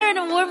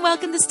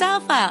welcome to Style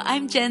File.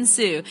 I'm Jen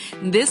Su.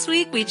 This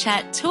week we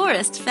chat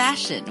tourist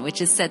fashion, which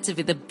is set to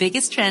be the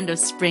biggest trend of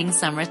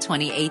spring-summer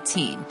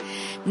 2018.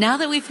 Now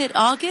that we've hit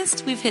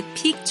August, we've hit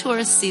peak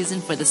tourist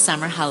season for the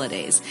summer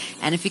holidays.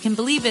 And if you can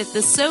believe it,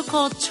 the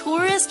so-called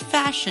tourist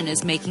fashion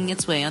is making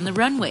its way on the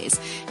runways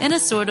in a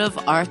sort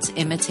of art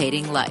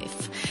imitating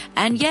life.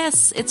 And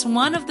yes, it's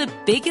one of the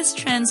biggest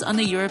trends on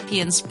the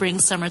European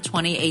spring-summer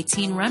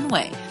 2018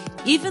 runway.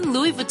 Even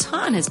Louis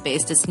Vuitton has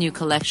based its new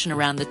collection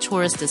around the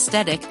tourist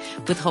aesthetic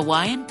with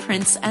Hawaiian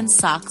prints and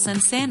socks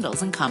and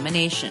sandals in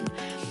combination.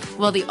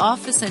 While the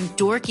office and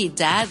dorky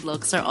dad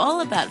looks are all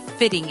about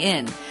fitting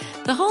in,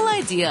 the whole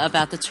idea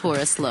about the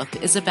tourist look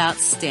is about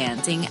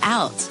standing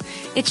out.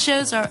 It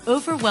shows our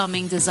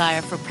overwhelming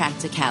desire for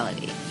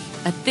practicality.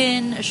 A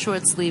thin,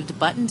 short-sleeved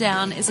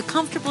button-down is a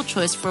comfortable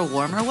choice for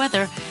warmer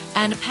weather,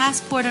 and a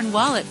passport and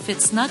wallet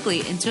fit snugly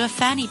into a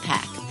fanny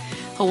pack.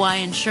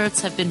 Hawaiian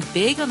shirts have been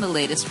big on the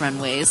latest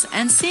runways,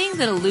 and seeing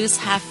that a loose,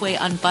 halfway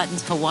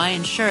unbuttoned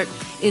Hawaiian shirt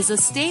is a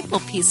staple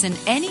piece in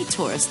any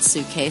tourist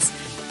suitcase,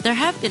 there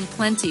have been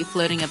plenty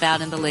floating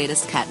about in the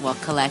latest catwalk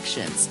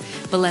collections.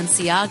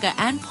 Balenciaga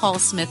and Paul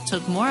Smith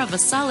took more of a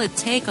solid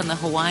take on the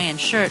Hawaiian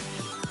shirt,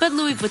 but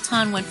Louis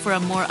Vuitton went for a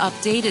more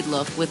updated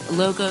look with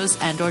logos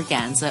and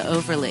organza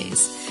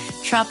overlays.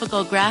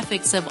 Tropical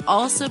graphics have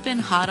also been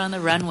hot on the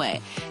runway.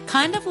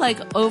 Kind of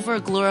like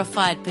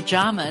over-glorified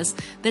pajamas,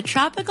 the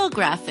tropical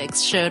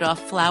graphics showed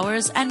off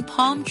flowers and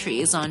palm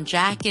trees on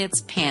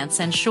jackets, pants,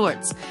 and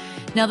shorts.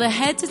 Now, the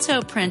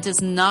head-to-toe print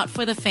is not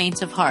for the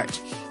faint of heart.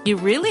 You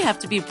really have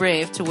to be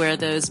brave to wear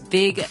those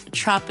big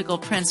tropical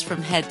prints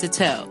from head to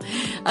toe.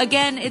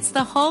 Again, it's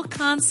the whole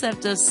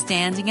concept of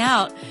standing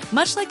out.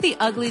 Much like the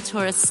ugly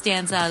tourist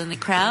stands out in the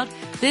crowd,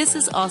 this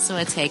is also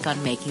a take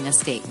on making a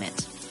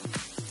statement.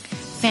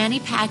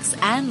 Fanny packs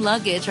and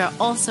luggage are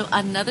also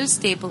another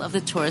staple of the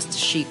tourist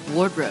chic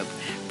wardrobe.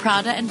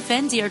 Prada and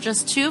Fendi are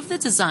just two of the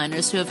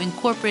designers who have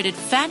incorporated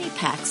fanny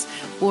packs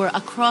or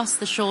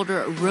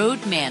across-the-shoulder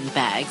roadman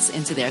bags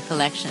into their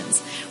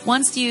collections.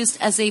 Once used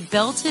as a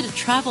belted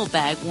travel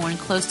bag worn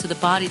close to the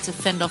body to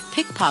fend off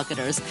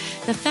pickpocketers,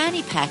 the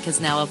fanny pack has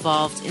now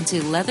evolved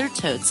into leather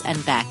totes and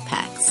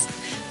backpacks.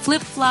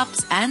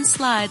 Flip-flops and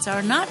slides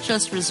are not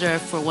just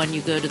reserved for when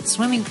you go to the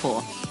swimming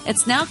pool.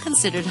 It's now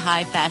considered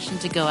high fashion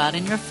to go out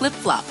in your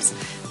flip-flops.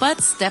 But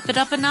step it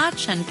up a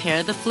notch and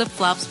pair the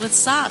flip-flops with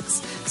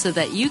socks so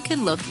that you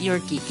can look your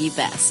geeky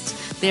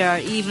best. There are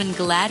even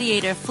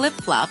gladiator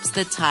flip-flops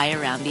that tie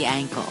around the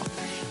ankle.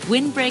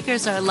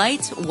 Windbreakers are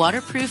light,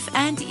 waterproof,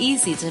 and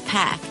easy to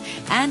pack.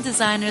 And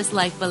designers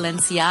like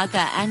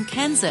Balenciaga and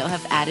Kenzo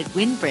have added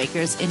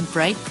windbreakers in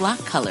bright block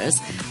colors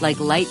like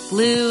light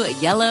blue,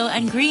 yellow,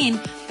 and green,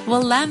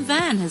 while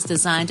Lanvin has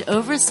designed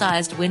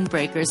oversized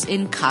windbreakers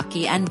in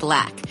khaki and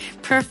black,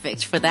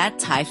 perfect for that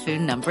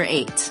Typhoon number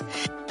 8.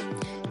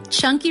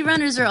 Chunky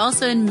runners are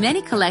also in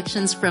many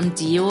collections from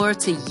Dior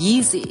to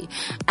Yeezy.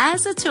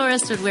 As a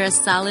tourist would wear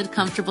solid,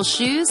 comfortable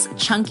shoes,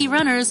 chunky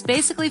runners,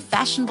 basically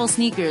fashionable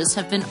sneakers,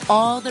 have been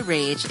all the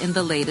rage in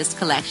the latest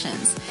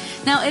collections.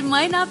 Now, it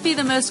might not be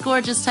the most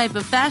gorgeous type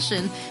of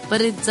fashion,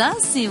 but it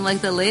does seem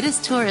like the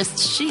latest tourist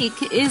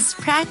chic is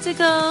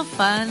practical,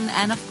 fun,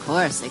 and of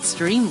course,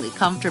 extremely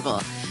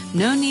comfortable.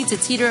 No need to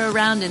teeter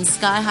around in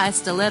sky-high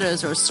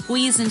stilettos or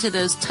squeeze into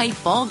those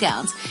tight ball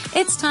gowns.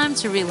 It's time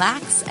to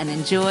relax and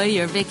enjoy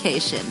your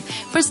vacation.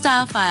 For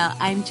Style File,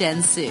 I'm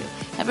Jen Su.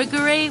 Have a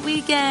great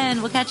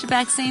weekend. We'll catch you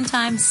back same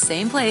time,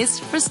 same place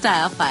for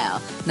Style File.